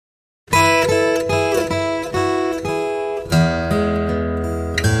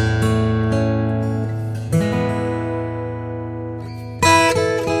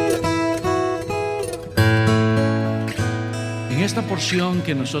porción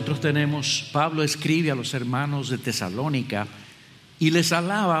que nosotros tenemos, Pablo escribe a los hermanos de Tesalónica y les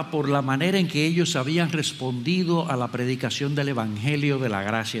alaba por la manera en que ellos habían respondido a la predicación del Evangelio de la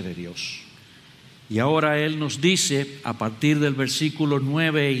gracia de Dios. Y ahora él nos dice, a partir del versículo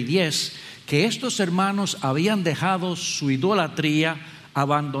 9 y 10, que estos hermanos habían dejado su idolatría,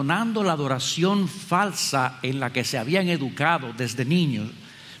 abandonando la adoración falsa en la que se habían educado desde niños.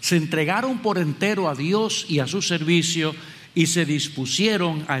 Se entregaron por entero a Dios y a su servicio y se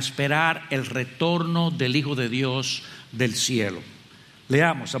dispusieron a esperar el retorno del Hijo de Dios del cielo.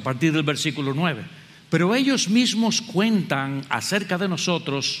 Leamos a partir del versículo 9. Pero ellos mismos cuentan acerca de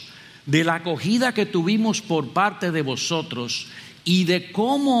nosotros, de la acogida que tuvimos por parte de vosotros y de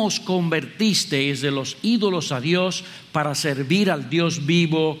cómo os convertisteis de los ídolos a Dios para servir al Dios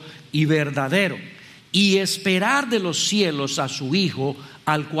vivo y verdadero, y esperar de los cielos a su Hijo,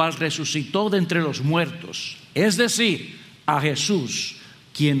 al cual resucitó de entre los muertos, es decir, a Jesús,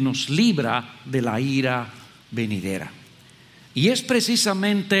 quien nos libra de la ira venidera. Y es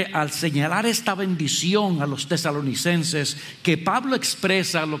precisamente al señalar esta bendición a los tesalonicenses que Pablo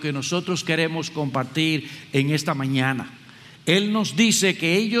expresa lo que nosotros queremos compartir en esta mañana. Él nos dice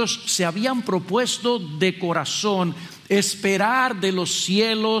que ellos se habían propuesto de corazón esperar de los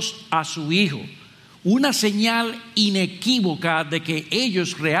cielos a su Hijo, una señal inequívoca de que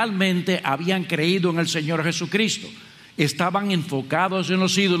ellos realmente habían creído en el Señor Jesucristo. Estaban enfocados en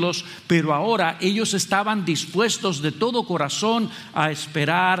los ídolos, pero ahora ellos estaban dispuestos de todo corazón a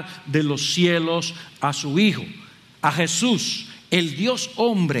esperar de los cielos a su Hijo, a Jesús, el Dios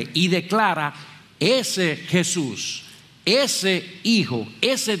hombre, y declara: ese Jesús, ese Hijo,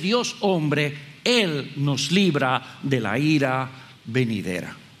 ese Dios hombre, Él nos libra de la ira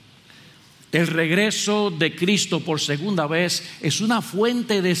venidera. El regreso de Cristo por segunda vez es una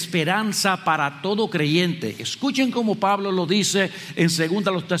fuente de esperanza para todo creyente. Escuchen cómo Pablo lo dice en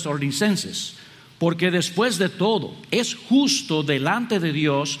 2 Tesalonicenses: porque después de todo es justo delante de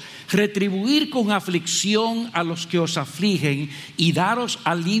Dios retribuir con aflicción a los que os afligen y daros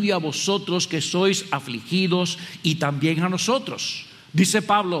alivio a vosotros que sois afligidos y también a nosotros. Dice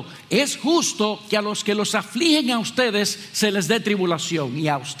Pablo, es justo que a los que los afligen a ustedes se les dé tribulación y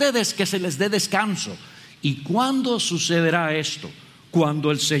a ustedes que se les dé descanso. ¿Y cuándo sucederá esto?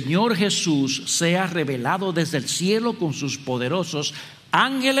 Cuando el Señor Jesús sea revelado desde el cielo con sus poderosos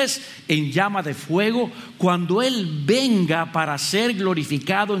ángeles en llama de fuego, cuando Él venga para ser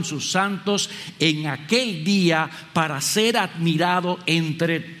glorificado en sus santos en aquel día, para ser admirado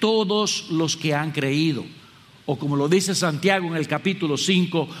entre todos los que han creído. O como lo dice Santiago en el capítulo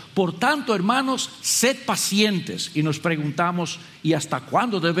 5, por tanto, hermanos, sed pacientes. Y nos preguntamos, ¿y hasta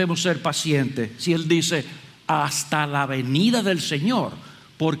cuándo debemos ser pacientes? Si Él dice, hasta la venida del Señor,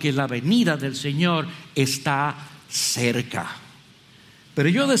 porque la venida del Señor está cerca. Pero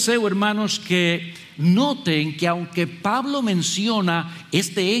yo deseo, hermanos, que noten que aunque Pablo menciona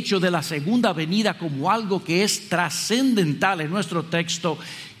este hecho de la segunda venida como algo que es trascendental en nuestro texto,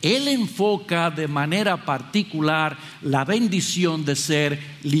 él enfoca de manera particular la bendición de ser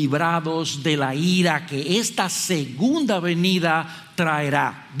librados de la ira que esta segunda venida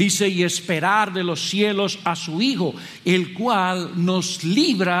traerá. Dice, y esperar de los cielos a su Hijo, el cual nos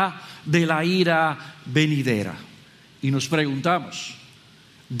libra de la ira venidera. Y nos preguntamos,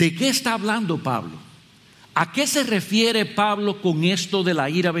 ¿de qué está hablando Pablo? ¿A qué se refiere Pablo con esto de la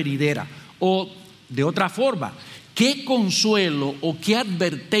ira venidera? O de otra forma, ¿qué consuelo o qué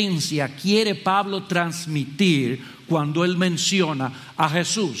advertencia quiere Pablo transmitir cuando él menciona a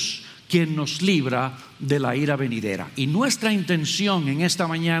Jesús, quien nos libra de la ira venidera? Y nuestra intención en esta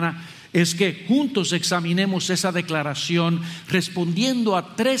mañana es que juntos examinemos esa declaración respondiendo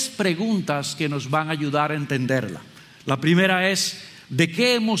a 3 preguntas que nos van a ayudar a entenderla. La primera es, ¿de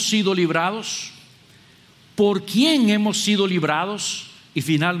qué hemos sido librados? ¿Por quién hemos sido librados? Y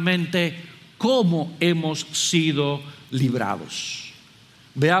finalmente, ¿cómo hemos sido librados?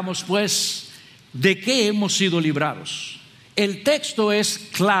 Veamos pues, ¿de qué hemos sido librados? El texto es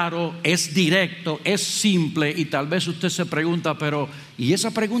claro, es directo, es simple, y tal vez usted se pregunta, pero ¿y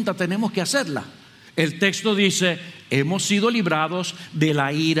esa pregunta tenemos que hacerla? El texto dice, hemos sido librados de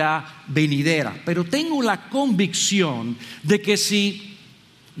la ira venidera. Pero tengo la convicción de que si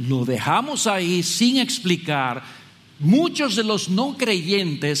lo dejamos ahí sin explicar, muchos de los no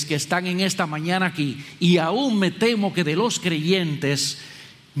creyentes que están en esta mañana aquí, y aún me temo que de los creyentes,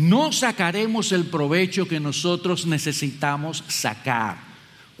 no sacaremos el provecho que nosotros necesitamos sacar.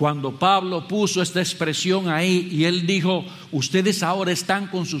 Cuando Pablo puso esta expresión ahí y él dijo, ustedes ahora están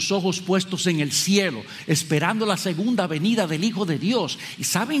con sus ojos puestos en el cielo, esperando la segunda venida del Hijo de Dios. ¿Y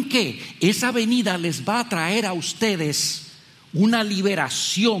saben qué? Esa venida les va a traer a ustedes una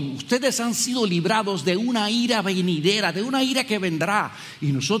liberación. Ustedes han sido librados de una ira venidera, de una ira que vendrá. Y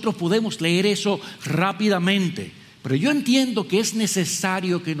nosotros podemos leer eso rápidamente. Pero yo entiendo que es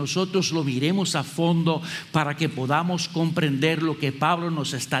necesario que nosotros lo miremos a fondo para que podamos comprender lo que Pablo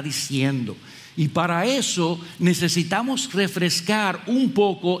nos está diciendo. Y para eso necesitamos refrescar un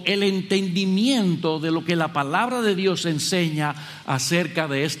poco el entendimiento de lo que la palabra de Dios enseña acerca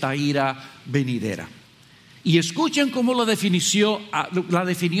de esta ira venidera. Y escuchen cómo la definió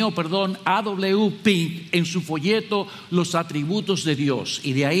A.W. Pink en su folleto Los atributos de Dios.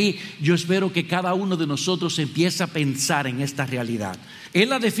 Y de ahí yo espero que cada uno de nosotros empiece a pensar en esta realidad. Él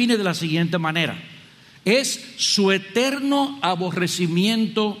la define de la siguiente manera: es su eterno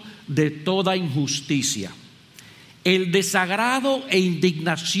aborrecimiento de toda injusticia, el desagrado e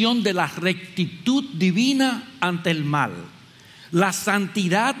indignación de la rectitud divina ante el mal, la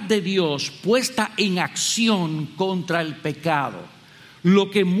santidad de Dios puesta en acción contra el pecado,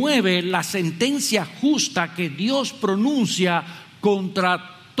 lo que mueve la sentencia justa que Dios pronuncia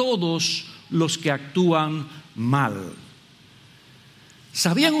contra todos los que actúan mal.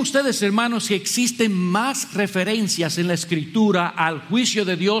 ¿Sabían ustedes, hermanos, que existen más referencias en la Escritura al juicio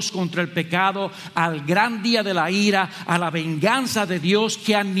de Dios contra el pecado, al gran día de la ira, a la venganza de Dios,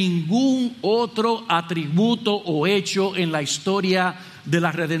 que a ningún otro atributo o hecho en la historia de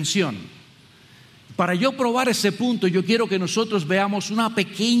la redención? Para yo probar ese punto, yo quiero que nosotros veamos una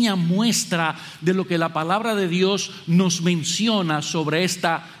pequeña muestra de lo que la palabra de Dios nos menciona sobre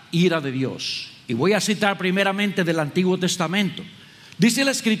esta ira de Dios. Y voy a citar primeramente del Antiguo Testamento. Dice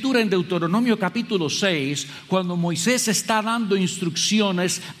la Escritura en Deuteronomio capítulo 6, cuando Moisés está dando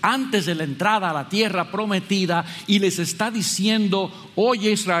instrucciones antes de la entrada a la tierra prometida, y les está diciendo: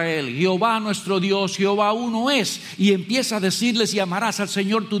 oye Israel, Jehová nuestro Dios, Jehová uno es. Y empieza a decirles: y amarás al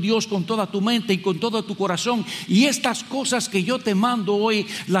Señor tu Dios con toda tu mente y con todo tu corazón. Y estas cosas que yo te mando hoy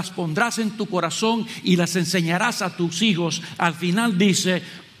las pondrás en tu corazón y las enseñarás a tus hijos. Al final dice: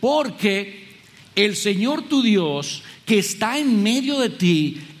 porque el Señor tu Dios, que está en medio de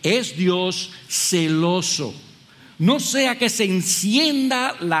ti, es Dios celoso. No sea que se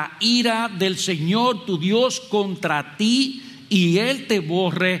encienda la ira del Señor tu Dios contra ti y Él te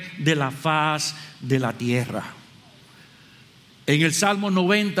borre de la faz de la tierra. En el Salmo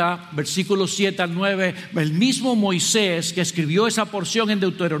 90, versículos 7 al 9, el mismo Moisés, que escribió esa porción en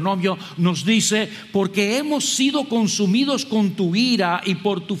Deuteronomio, nos dice: porque hemos sido consumidos con tu ira y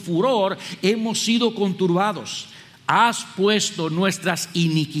por tu furor hemos sido conturbados. Has puesto nuestras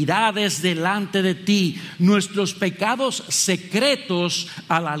iniquidades delante de ti, nuestros pecados secretos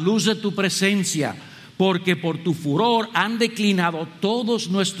a la luz de tu presencia. Porque por tu furor han declinado todos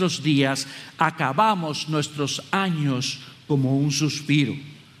nuestros días, acabamos nuestros años como un suspiro.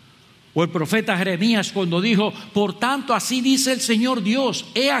 O el profeta Jeremías, cuando dijo: por tanto así dice el Señor Dios,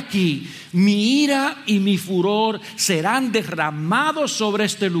 he aquí, mi ira y mi furor serán derramados sobre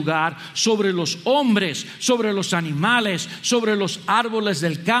este lugar, sobre los hombres, sobre los animales, sobre los árboles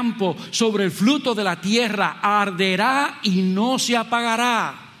del campo, sobre el fruto de la tierra, arderá y no se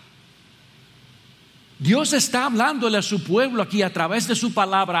apagará. Dios está hablándole a su pueblo aquí a través de su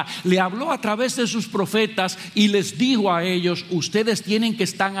palabra. Le habló a través de sus profetas y les dijo a ellos: ustedes tienen que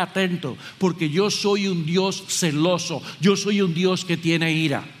estar atentos, porque yo soy un Dios celoso, yo soy un Dios que tiene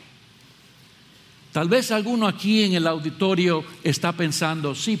ira. Tal vez alguno aquí en el auditorio está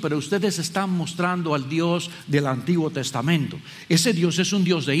pensando: sí, pero ustedes están mostrando al Dios del Antiguo Testamento. Ese Dios es un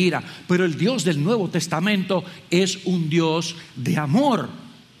Dios de ira, pero el Dios del Nuevo Testamento es un Dios de amor.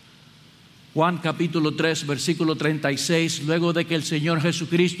 Juan capítulo 3, versículo 36, luego de que el Señor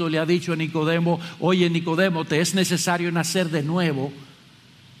Jesucristo le ha dicho a Nicodemo: oye Nicodemo, te es necesario nacer de nuevo.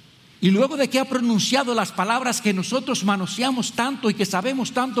 Y luego de que ha pronunciado las palabras que nosotros manoseamos tanto y que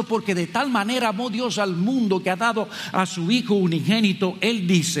sabemos tanto, porque de tal manera amó Dios al mundo que ha dado a su Hijo unigénito, Él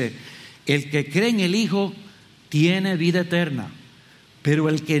dice: el que cree en el Hijo tiene vida eterna, pero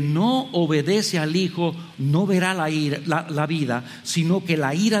el que no obedece al Hijo no verá la vida, sino que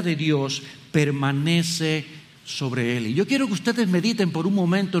la ira de Dios permanece sobre él. Y yo quiero que ustedes mediten por un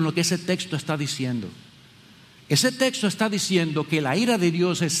momento en lo que ese texto está diciendo. Ese texto está diciendo que la ira de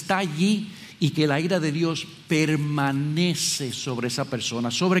Dios está allí y que la ira de Dios permanece sobre esa persona.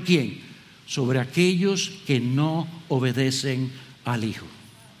 ¿Sobre quién? Sobre aquellos que no obedecen al Hijo.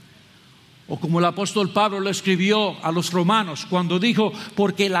 O como el apóstol Pablo lo escribió a los romanos cuando dijo: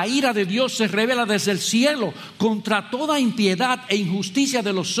 porque la ira de Dios se revela desde el cielo contra toda impiedad e injusticia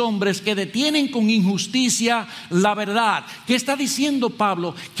de los hombres que detienen con injusticia la verdad. ¿Qué está diciendo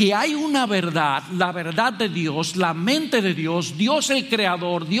Pablo? Que hay una verdad, la verdad de Dios, la mente de Dios, Dios el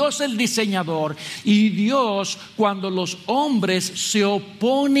creador, Dios el diseñador, y Dios, cuando los hombres se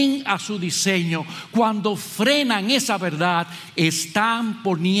oponen a su diseño, cuando frenan esa verdad, están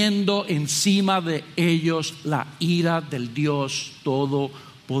poniendo encima de ellos la ira del Dios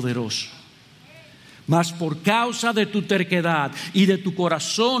Todopoderoso. Mas por causa de tu terquedad y de tu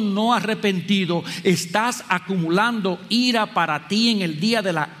corazón no arrepentido, estás acumulando ira para ti en el día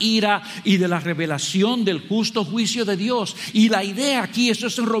de la ira y de la revelación del justo juicio de Dios. Y la idea aquí, eso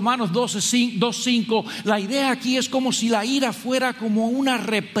es en Romanos 2:5, la idea aquí es como si la ira fuera como una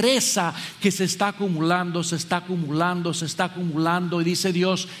represa que se está acumulando, se está acumulando, se está acumulando. Y dice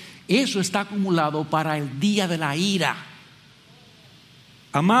Dios: eso está acumulado para el día de la ira.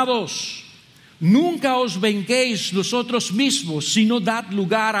 Amados, nunca os venguéis vosotros mismos, sino dad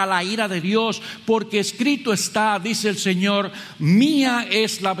lugar a la ira de Dios, porque escrito está, dice el Señor: mía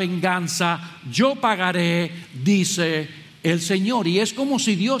es la venganza, yo pagaré, dice el Señor. Y es como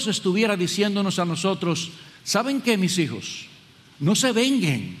si Dios estuviera diciéndonos a nosotros: ¿saben qué, mis hijos? No se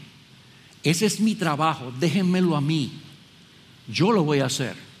venguen, ese es mi trabajo, déjenmelo a mí, yo lo voy a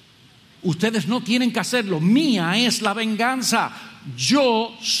hacer. Ustedes no tienen que hacerlo, mía es la venganza.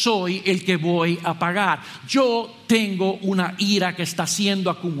 Yo soy el que voy a pagar. Yo tengo una ira que está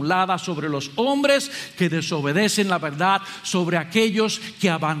siendo acumulada sobre los hombres que desobedecen la verdad, sobre aquellos que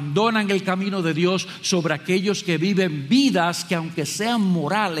abandonan el camino de Dios, sobre aquellos que viven vidas que, aunque sean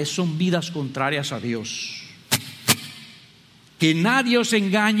morales, son vidas contrarias a Dios. Que nadie os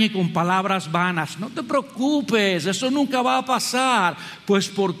engañe con palabras vanas. No te preocupes, eso nunca va a pasar, pues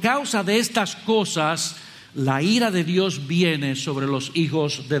por causa de estas cosas la ira de Dios viene sobre los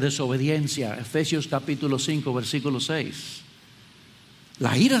hijos de desobediencia. Efesios capítulo 5, versículo 6.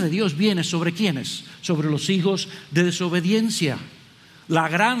 La ira de Dios viene ¿sobre quiénes? Sobre los hijos de desobediencia. La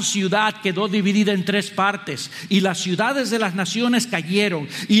gran ciudad quedó dividida en 3 partes, y las ciudades de las naciones cayeron,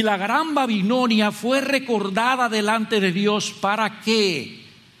 y la gran Babilonia fue recordada delante de Dios. ¿Para qué?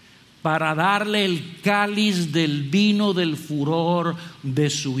 Para darle el cáliz del vino del furor de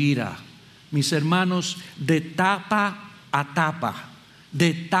su ira. Mis hermanos, de tapa a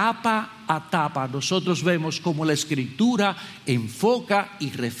tapa, nosotros vemos como la Escritura enfoca y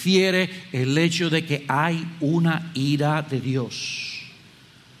refiere el hecho de que hay una ira de Dios.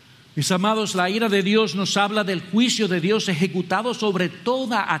 Mis amados, la ira de Dios nos habla del juicio de Dios ejecutado sobre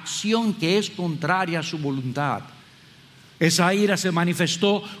toda acción que es contraria a su voluntad. Esa ira se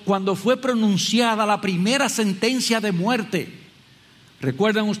manifestó cuando fue pronunciada la primera sentencia de muerte.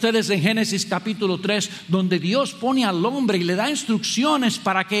 ¿Recuerdan ustedes en Génesis capítulo 3, donde Dios pone al hombre y le da instrucciones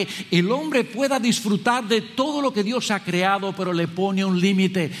para que el hombre pueda disfrutar de todo lo que Dios ha creado, pero le pone un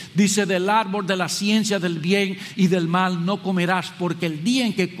límite? Dice: del árbol de la ciencia del bien y del mal no comerás, porque el día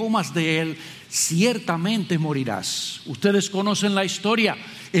en que comas de él ciertamente morirás. Ustedes conocen la historia.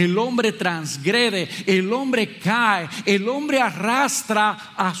 El hombre transgrede, el hombre cae, el hombre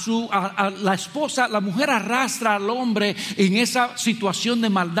arrastra a la esposa, la mujer arrastra al hombre en esa situación de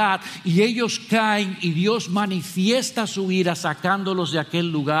maldad, y ellos caen, y Dios manifiesta su ira sacándolos de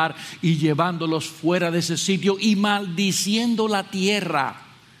aquel lugar y llevándolos fuera de ese sitio y maldiciendo la tierra.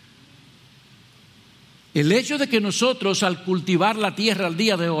 El hecho de que nosotros, al cultivar la tierra al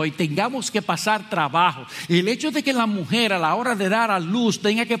día de hoy, tengamos que pasar trabajo, el hecho de que la mujer a la hora de dar a luz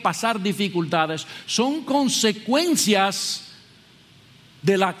tenga que pasar dificultades, son consecuencias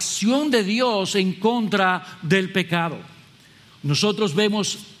de la acción de Dios en contra del pecado. Nosotros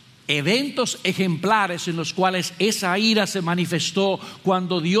vemos eventos ejemplares en los cuales esa ira se manifestó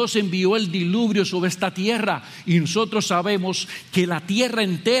cuando Dios envió el diluvio sobre esta tierra, y nosotros sabemos que la tierra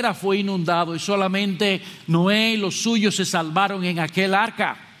entera fue inundada y solamente Noé y los suyos se salvaron en aquel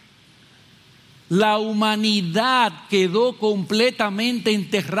arca. La humanidad quedó completamente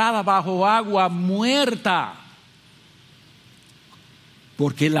enterrada bajo agua, muerta,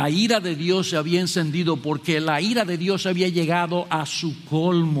 porque la ira de Dios se había encendido, porque la ira de Dios había llegado a su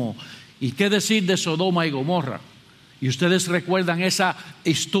colmo. ¿Y qué decir de Sodoma y Gomorra? Y ustedes recuerdan esa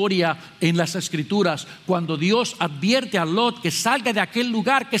historia en las Escrituras, cuando Dios advierte a Lot que salga de aquel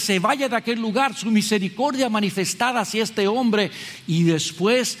lugar, que se vaya de aquel lugar, su misericordia manifestada hacia este hombre, y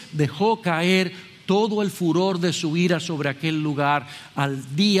después dejó caer todo el furor de su ira sobre aquel lugar.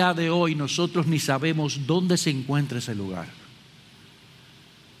 Al día de hoy nosotros ni sabemos dónde se encuentra ese lugar.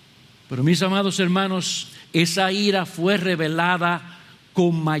 Pero mis amados hermanos, esa ira fue revelada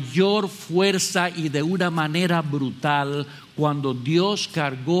con mayor fuerza y de una manera brutal cuando Dios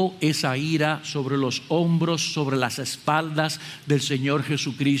cargó esa ira sobre los hombros, sobre las espaldas del Señor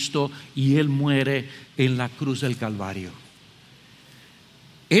Jesucristo, y Él muere en la cruz del Calvario.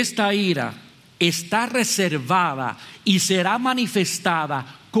 Esta ira está reservada y será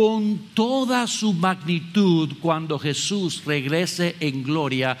manifestada con toda su magnitud cuando Jesús regrese en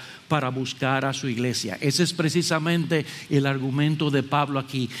gloria para buscar a su iglesia. Ese es precisamente el argumento de Pablo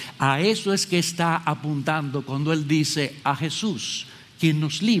aquí. A eso es que está apuntando cuando él dice a Jesús, quien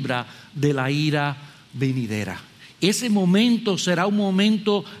nos libra de la ira venidera. Ese momento será un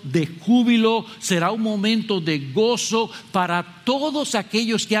momento de júbilo, será un momento de gozo para todos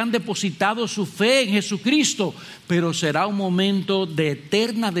aquellos que han depositado su fe en Jesucristo, pero será un momento de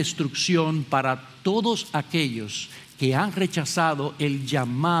eterna destrucción para todos aquellos que han rechazado el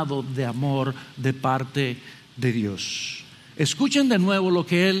llamado de amor de parte de Dios. Escuchen de nuevo lo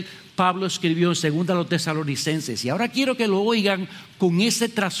que Pablo escribió en 2 Tesalonicenses, y ahora quiero que lo oigan con ese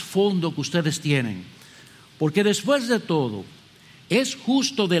trasfondo que ustedes tienen. Porque después de todo, es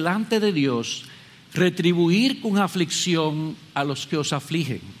justo delante de Dios retribuir con aflicción a los que os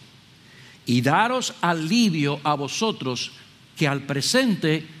afligen y daros alivio a vosotros que al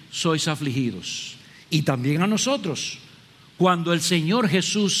presente sois afligidos, y también a nosotros, cuando el Señor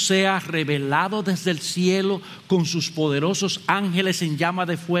Jesús sea revelado desde el cielo con sus poderosos ángeles en llama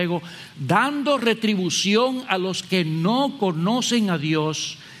de fuego, dando retribución a los que no conocen a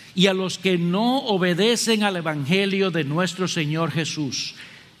Dios y a los que no obedecen al evangelio de nuestro Señor Jesús.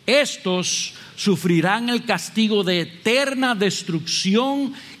 Estos sufrirán el castigo de eterna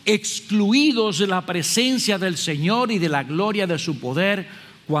destrucción, excluidos de la presencia del Señor y de la gloria de su poder,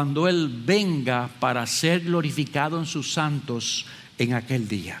 cuando Él venga para ser glorificado en sus santos en aquel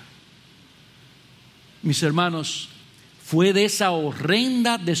día. Mis hermanos, fue de esa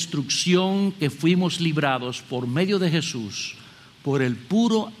horrenda destrucción que fuimos librados por medio de Jesús, por el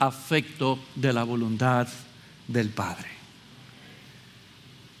puro afecto de la voluntad del Padre.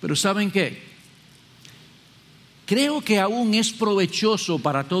 Pero ¿saben qué? Creo que aún es provechoso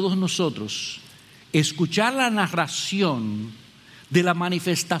para todos nosotros escuchar la narración de la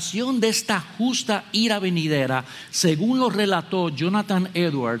manifestación de esta justa ira venidera, según lo relató Jonathan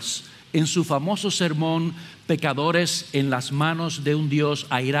Edwards en su famoso sermón Pecadores en las manos de un Dios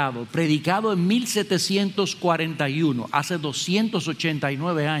airado, predicado en 1741, hace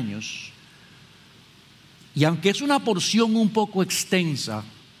 289 años. Y aunque es una porción un poco extensa,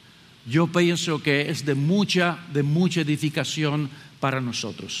 yo pienso que es de mucha edificación para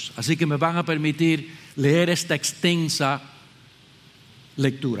nosotros. Así que me van a permitir leer esta extensa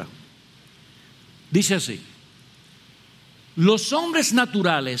lectura. Dice así: los hombres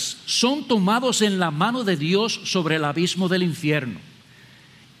naturales son tomados en la mano de Dios sobre el abismo del infierno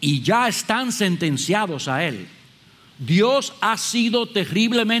y ya están sentenciados a él. Dios ha sido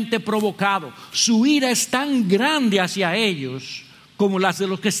terriblemente provocado. Su ira es tan grande hacia ellos como las de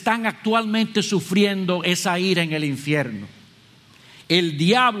los que están actualmente sufriendo esa ira en el infierno. El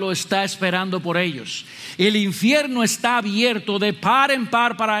diablo está esperando por ellos. El infierno está abierto de par en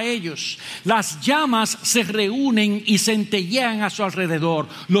par para ellos. Las llamas se reúnen y centellean a su alrededor.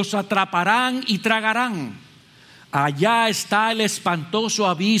 Los atraparán y tragarán. Allá está el espantoso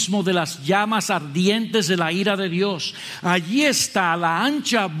abismo de las llamas ardientes de la ira de Dios. Allí está la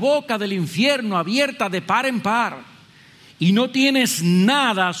ancha boca del infierno abierta de par en par. Y no tienes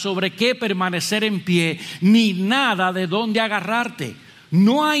nada sobre qué permanecer en pie, ni nada de dónde agarrarte.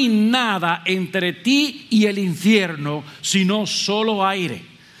 No hay nada entre ti y el infierno, sino solo aire.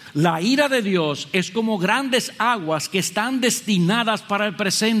 La ira de Dios es como grandes aguas que están destinadas para el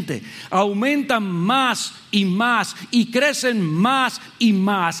presente. Aumentan más y crecen más y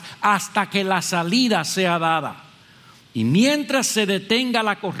más hasta que la salida sea dada. Y mientras se detenga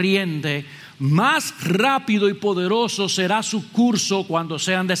la corriente, más rápido y poderoso será su curso cuando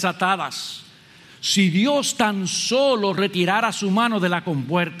sean desatadas. Si Dios tan solo retirara su mano de la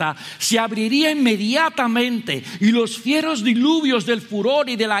compuerta, se abriría inmediatamente y los fieros diluvios del furor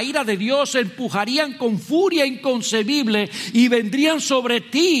y de la ira de Dios se empujarían con furia inconcebible y vendrían sobre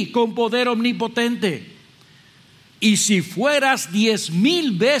ti con poder omnipotente. Y si fueras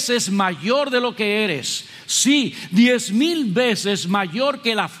 10,000 veces mayor de lo que eres, sí, 10,000 veces mayor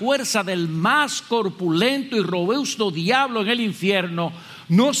que la fuerza del más corpulento y robusto diablo en el infierno,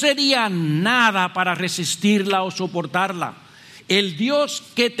 no sería nada para resistirla o soportarla. El Dios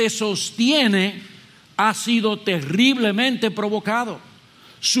que te sostiene ha sido terriblemente provocado.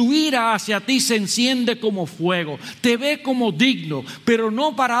 Su ira hacia ti se enciende como fuego, te ve como digno, pero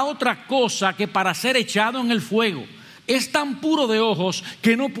no para otra cosa que para ser echado en el fuego. es tan puro de ojos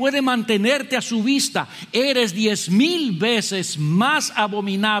que no puede mantenerte a su vista. Eres 10,000 veces más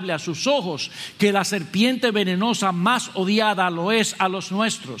abominable a sus ojos que la serpiente venenosa más odiada lo es a los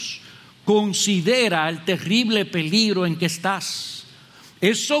nuestros. Considera el terrible peligro en que estás.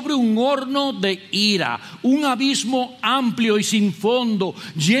 Es sobre un horno de ira, un abismo amplio y sin fondo,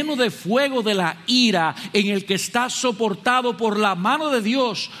 lleno de fuego de la ira, en el que estás soportado por la mano de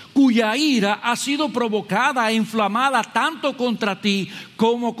Dios, cuya ira ha sido provocada e inflamada tanto contra ti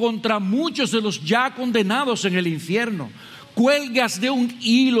como contra muchos de los ya condenados en el infierno. Cuelgas de un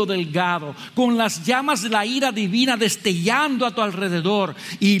hilo delgado, con las llamas de la ira divina destellando a tu alrededor,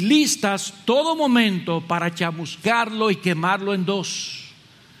 y listas todo momento para chamuscarlo y quemarlo en dos.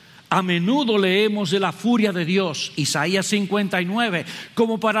 A menudo leemos de la furia de Dios, Isaías 59,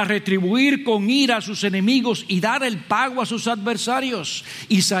 como para retribuir con ira a sus enemigos y dar el pago a sus adversarios.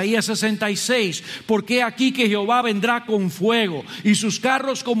 Isaías 66, porque aquí que Jehová vendrá con fuego y sus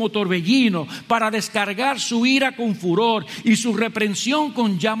carros como torbellino, para descargar su ira con furor y su reprensión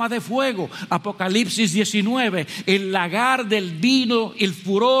con llama de fuego. Apocalipsis 19, el lagar del vino, el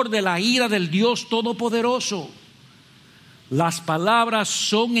furor de la ira del Dios Todopoderoso. Las palabras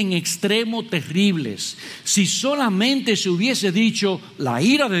son en extremo terribles. Si solamente se hubiese dicho la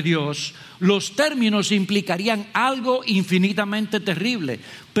ira de Dios, los términos implicarían algo infinitamente terrible.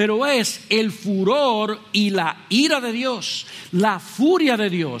 Pero es el furor y la ira de Dios, la furia de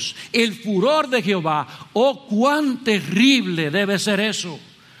Dios, el furor de Jehová. Oh, cuán terrible debe ser eso.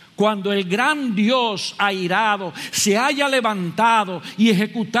 Cuando el gran Dios airado se haya levantado y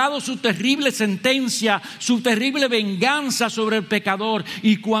ejecutado su terrible sentencia, su terrible venganza sobre el pecador,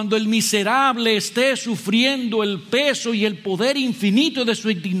 y cuando el miserable esté sufriendo el peso y el poder infinito de su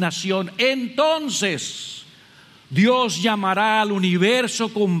indignación, entonces Dios llamará al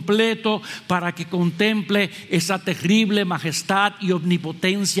universo completo para que contemple esa terrible majestad y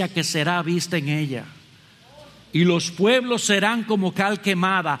omnipotencia que será vista en ella. Y los pueblos serán como cal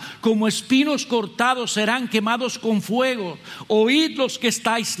quemada, como espinos cortados serán quemados con fuego. Oíd los que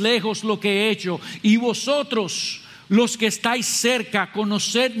estáis lejos lo que he hecho, y vosotros los que estáis cerca,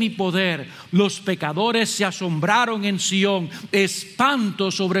 conoced mi poder. Los pecadores se asombraron en Sión,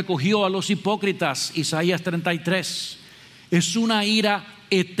 espanto sobrecogió a los hipócritas. Isaías 33. Es una ira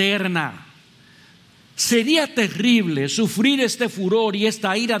eterna. Sería terrible sufrir este furor y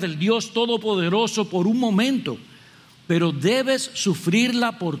esta ira del Dios Todopoderoso por un momento, pero debes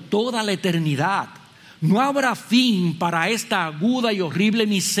sufrirla por toda la eternidad. No habrá fin para esta aguda y horrible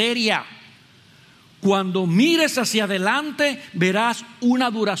miseria. Cuando mires hacia adelante, verás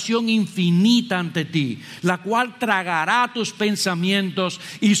una duración infinita ante ti, la cual tragará tus pensamientos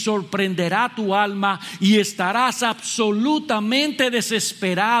y sorprenderá tu alma, y estarás absolutamente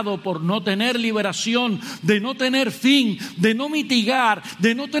desesperado por no tener liberación, de no tener fin, de no mitigar,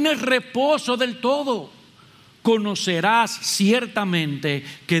 de no tener reposo del todo. Conocerás ciertamente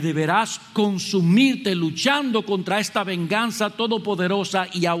que deberás consumirte luchando contra esta venganza todopoderosa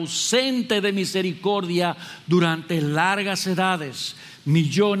y ausente de misericordia durante largas edades,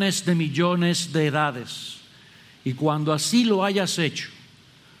 millones de edades. Y cuando así lo hayas hecho,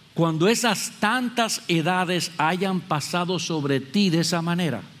 cuando esas tantas edades hayan pasado sobre ti de esa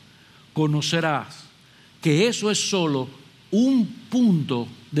manera, conocerás que eso es solo un punto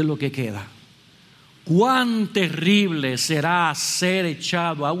de lo que queda. Cuán terrible será ser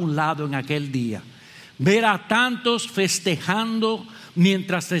echado a un lado en aquel día. Ver a tantos festejando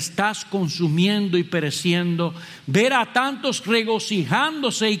mientras estás consumiendo y pereciendo. Ver a tantos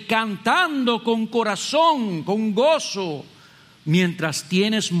regocijándose y cantando con corazón, con gozo, mientras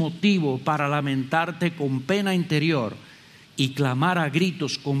tienes motivo para lamentarte con pena interior y clamar a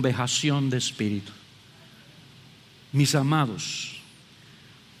gritos con vejación de espíritu. Mis amados,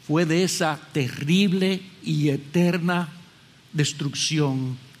 fue de esa terrible y eterna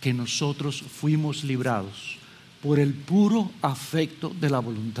destrucción que nosotros fuimos librados por el puro afecto de la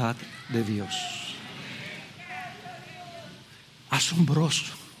voluntad de Dios.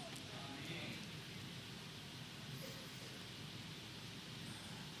 Asombroso.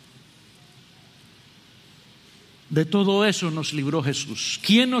 De todo eso nos libró Jesús.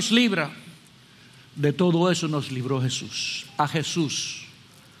 ¿Quién nos libra? De todo eso nos libró Jesús. A Jesús,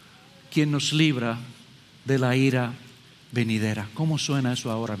 quien nos libra de la ira venidera. ¿Cómo suena eso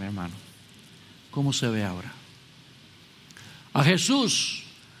ahora, mi hermano? ¿Cómo se ve ahora? A Jesús,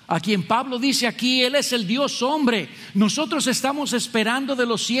 a quien Pablo dice aquí, Él es el Dios hombre. Nosotros estamos esperando de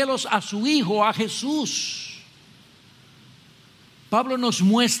los cielos a su Hijo, a Jesús. Pablo nos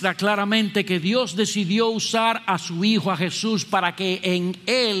muestra claramente que Dios decidió usar a su Hijo, a Jesús, para que en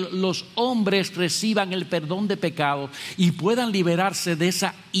Él los hombres reciban el perdón de pecado y puedan liberarse de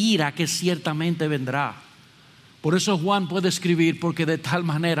esa ira que ciertamente vendrá. Por eso Juan puede escribir: porque de tal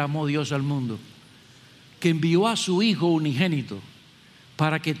manera amó Dios al mundo, que envió a su Hijo unigénito,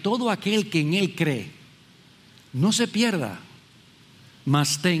 para que todo aquel que en Él cree no se pierda,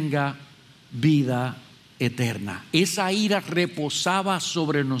 mas tenga vida eterna. Esa ira reposaba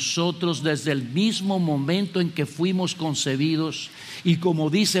sobre nosotros desde el mismo momento en que fuimos concebidos, y como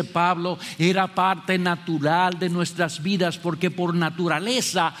dice Pablo, era parte natural de nuestras vidas, porque por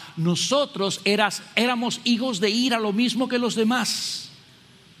naturaleza nosotros éramos hijos de ira, lo mismo que los demás.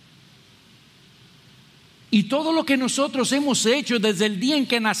 Y todo lo que nosotros hemos hecho desde el día en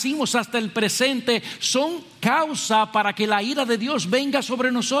que nacimos hasta el presente son causa para que la ira de Dios venga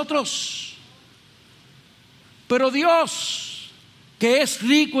sobre nosotros. Pero Dios, que es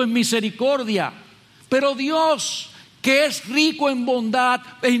rico en misericordia, pero Dios, que es rico en bondad,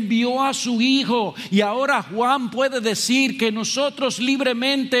 envió a su Hijo. Y ahora Juan puede decir que nosotros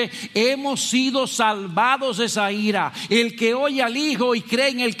libremente hemos sido salvados de esa ira. El que oye al Hijo y cree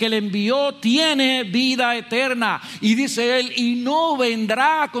en el que le envió tiene vida eterna. Y dice él: y no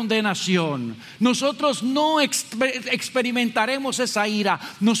vendrá condenación. Nosotros no experimentaremos esa ira.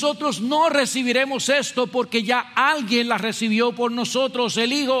 Nosotros no recibiremos esto, porque ya alguien la recibió por nosotros,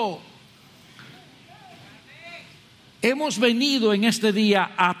 el Hijo. Hemos venido en este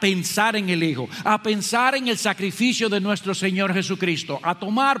día a pensar en el Hijo, a pensar en el sacrificio de nuestro Señor Jesucristo, a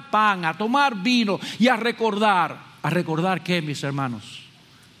tomar pan, a tomar vino y a recordar ¿qué, mis hermanos?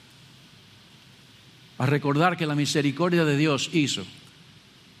 A recordar que la misericordia de Dios hizo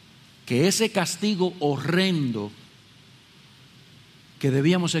que ese castigo horrendo que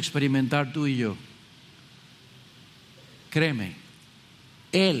debíamos experimentar tú y yo, créeme,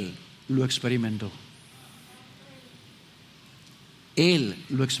 Él lo experimentó. Él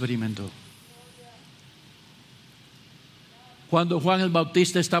lo experimentó. Cuando Juan el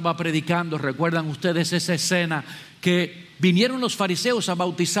Bautista estaba predicando, ¿recuerdan ustedes esa escena que vinieron los fariseos a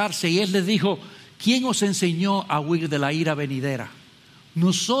bautizarse y él les dijo: ¿quién os enseñó a huir de la ira venidera?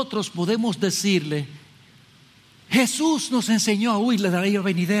 Nosotros podemos decirle: Jesús nos enseñó a huir de la ira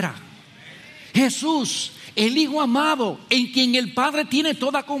venidera. Jesús, el Hijo amado, en quien el Padre tiene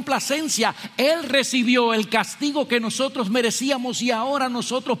toda complacencia, Él recibió el castigo que nosotros merecíamos, y ahora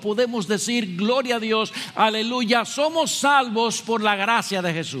nosotros podemos decir: gloria a Dios, aleluya, somos salvos por la gracia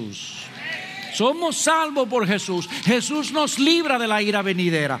de Jesús. Somos salvos por Jesús. Jesús nos libra de la ira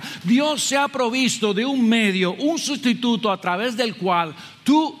venidera. Dios se ha provisto de un medio, un sustituto a través del cual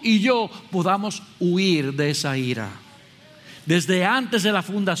tú y yo podamos huir de esa ira. Desde antes de la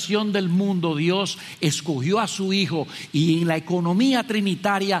fundación del mundo, Dios escogió a su Hijo, y en la economía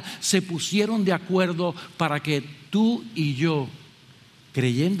trinitaria se pusieron de acuerdo para que tú y yo,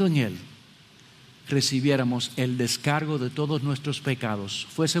 creyendo en Él, recibiéramos el descargo de todos nuestros pecados,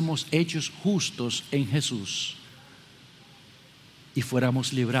 fuésemos hechos justos en Jesús y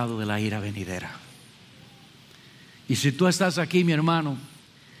fuéramos librados de la ira venidera. Y si tú estás aquí, mi hermano,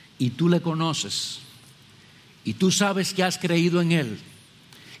 y tú le conoces, y tú sabes que has creído en Él,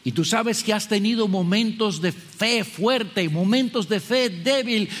 y tú sabes que has tenido momentos de fe fuerte y momentos de fe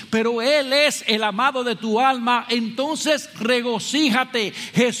débil, pero Él es el amado de tu alma, entonces regocíjate.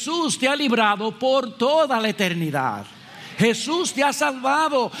 Jesús te ha librado por toda la eternidad. Jesús te ha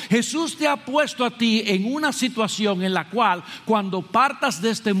salvado. Jesús te ha puesto a ti en una situación en la cual, cuando partas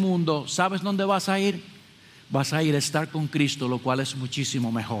de este mundo, ¿sabes dónde vas a ir? Vas a ir a estar con Cristo, lo cual es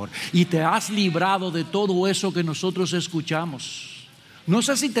muchísimo mejor. Y te has librado de todo eso que nosotros escuchamos. No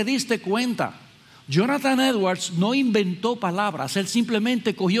sé si te diste cuenta, Jonathan Edwards no inventó palabras. Él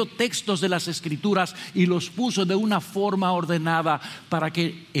simplemente cogió textos de las Escrituras y los puso de una forma ordenada para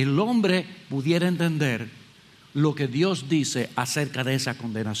que el hombre pudiera entender lo que Dios dice acerca de esa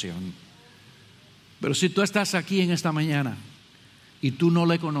condenación. Pero si tú estás aquí en esta mañana y tú no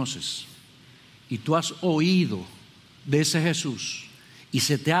le conoces, y tú has oído de ese Jesús, y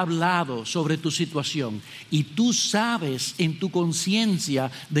se te ha hablado sobre tu situación, y tú sabes en tu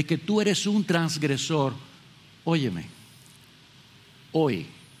conciencia de que tú eres un transgresor, óyeme, hoy,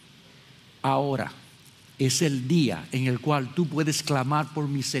 ahora, es el día en el cual tú puedes clamar por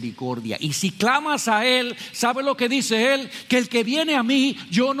misericordia. Y si clamas a Él, ¿sabe lo que dice Él? Que el que viene a mí,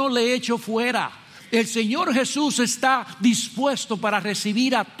 yo no le echo fuera. El Señor Jesús está dispuesto para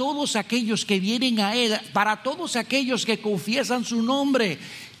recibir a todos aquellos que vienen a Él, para todos aquellos que confiesan su nombre.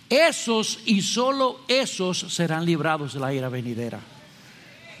 Esos y solo esos serán librados de la ira venidera.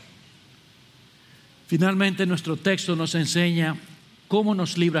 Finalmente, nuestro texto nos enseña ¿cómo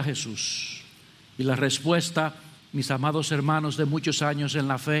nos libra Jesús? Y la respuesta, mis amados hermanos de muchos años en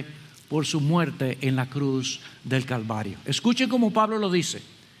la fe, por su muerte en la cruz del Calvario. Escuchen cómo Pablo lo dice.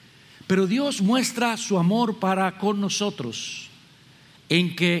 Pero Dios muestra su amor para con nosotros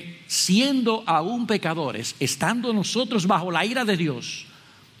en que, siendo aún pecadores, estando nosotros bajo la ira de Dios,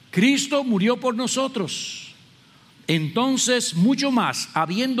 Cristo murió por nosotros. Entonces, mucho más,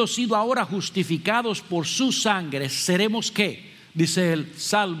 habiendo sido ahora justificados por su sangre, seremos ¿qué? Dice él,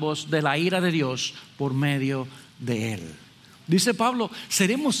 salvos de la ira de Dios por medio de él. Dice Pablo,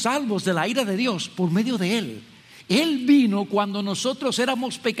 seremos salvos de la ira de Dios por medio de él. Él vino cuando nosotros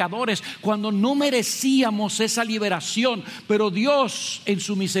éramos pecadores, cuando no merecíamos esa liberación, pero Dios en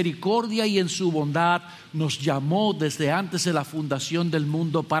su misericordia y en su bondad nos llamó desde antes de la fundación del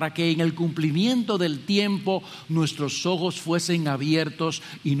mundo para que en el cumplimiento del tiempo nuestros ojos fuesen abiertos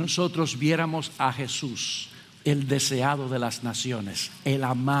y nosotros viéramos a Jesús, el deseado de las naciones, el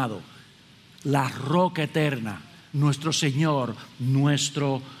amado, la roca eterna, nuestro Señor,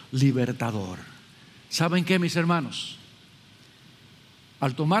 nuestro libertador. ¿Saben qué, mis hermanos?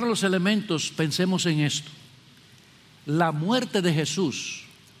 Al tomar los elementos, pensemos en esto. La muerte de Jesús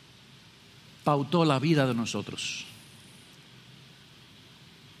pautó la vida de nosotros.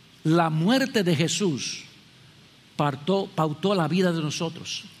 La muerte de Jesús pautó la vida de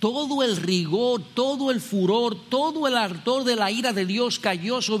nosotros. Todo el rigor, todo el furor, todo el ardor de la ira de Dios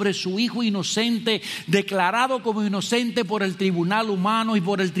cayó sobre su Hijo inocente, declarado como inocente por el tribunal humano y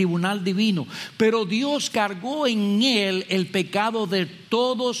por el tribunal divino. Pero Dios cargó en él el pecado de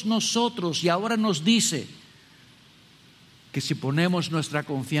todos nosotros y ahora nos dice que si ponemos nuestra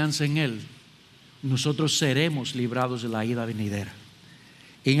confianza en él, nosotros seremos librados de la ira venidera.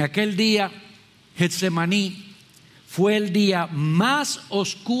 En aquel día, Getsemaní fue el día más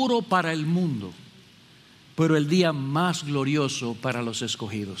oscuro para el mundo, pero el día más glorioso para los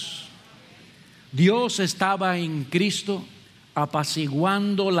escogidos. Dios estaba en Cristo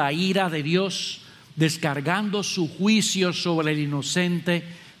apaciguando la ira de Dios, descargando su juicio sobre el inocente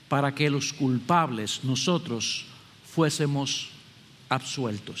para que los culpables, nosotros, fuésemos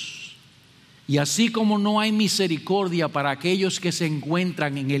absueltos. Y así como no hay misericordia para aquellos que se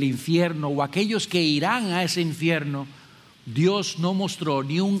encuentran en el infierno o aquellos que irán a ese infierno, Dios no mostró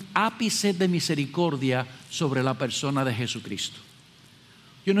ni un ápice de misericordia sobre la persona de Jesucristo.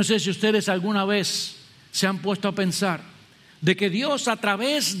 Yo no sé si ustedes alguna vez se han puesto a pensar de que Dios a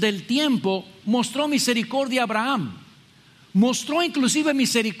través del tiempo mostró misericordia a Abraham. Mostró inclusive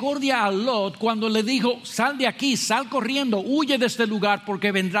misericordia a Lot cuando le dijo, sal de aquí, sal corriendo, huye de este lugar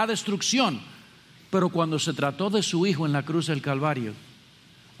porque vendrá destrucción. Pero cuando se trató de su hijo en la cruz del Calvario,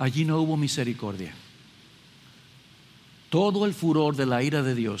 allí no hubo misericordia. Todo el furor de la ira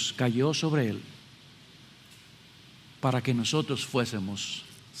de Dios cayó sobre él para que nosotros fuésemos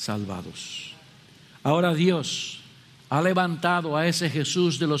salvados. Ahora Dios ha levantado a ese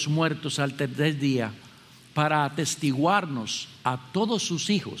Jesús de los muertos al tercer día para atestiguarnos a todos sus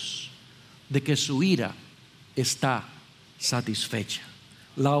hijos de que su ira está satisfecha.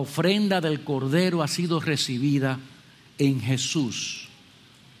 La ofrenda del Cordero ha sido recibida en Jesús,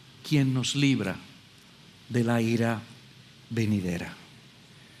 quien nos libra de la ira venidera.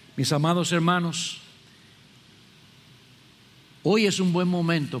 Mis amados hermanos, hoy es un buen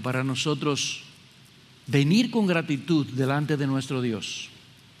momento para nosotros venir con gratitud delante de nuestro Dios,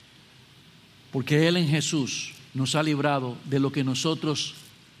 porque Él en Jesús nos ha librado de lo que nosotros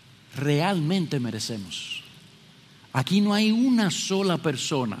realmente merecemos. Aquí no hay una sola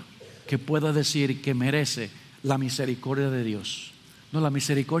persona que pueda decir que merece la misericordia de Dios. No, la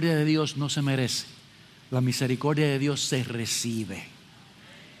misericordia de Dios no se merece. La misericordia de Dios se recibe.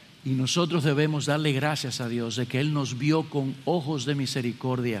 Y nosotros debemos darle gracias a Dios de que Él nos vio con ojos de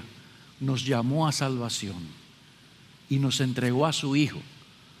misericordia, nos llamó a salvación y nos entregó a su Hijo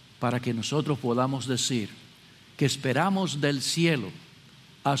para que nosotros podamos decir que esperamos del cielo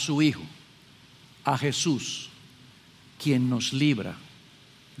a su Hijo, a Jesús, quien nos libra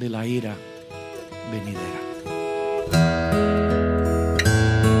de la ira venidera.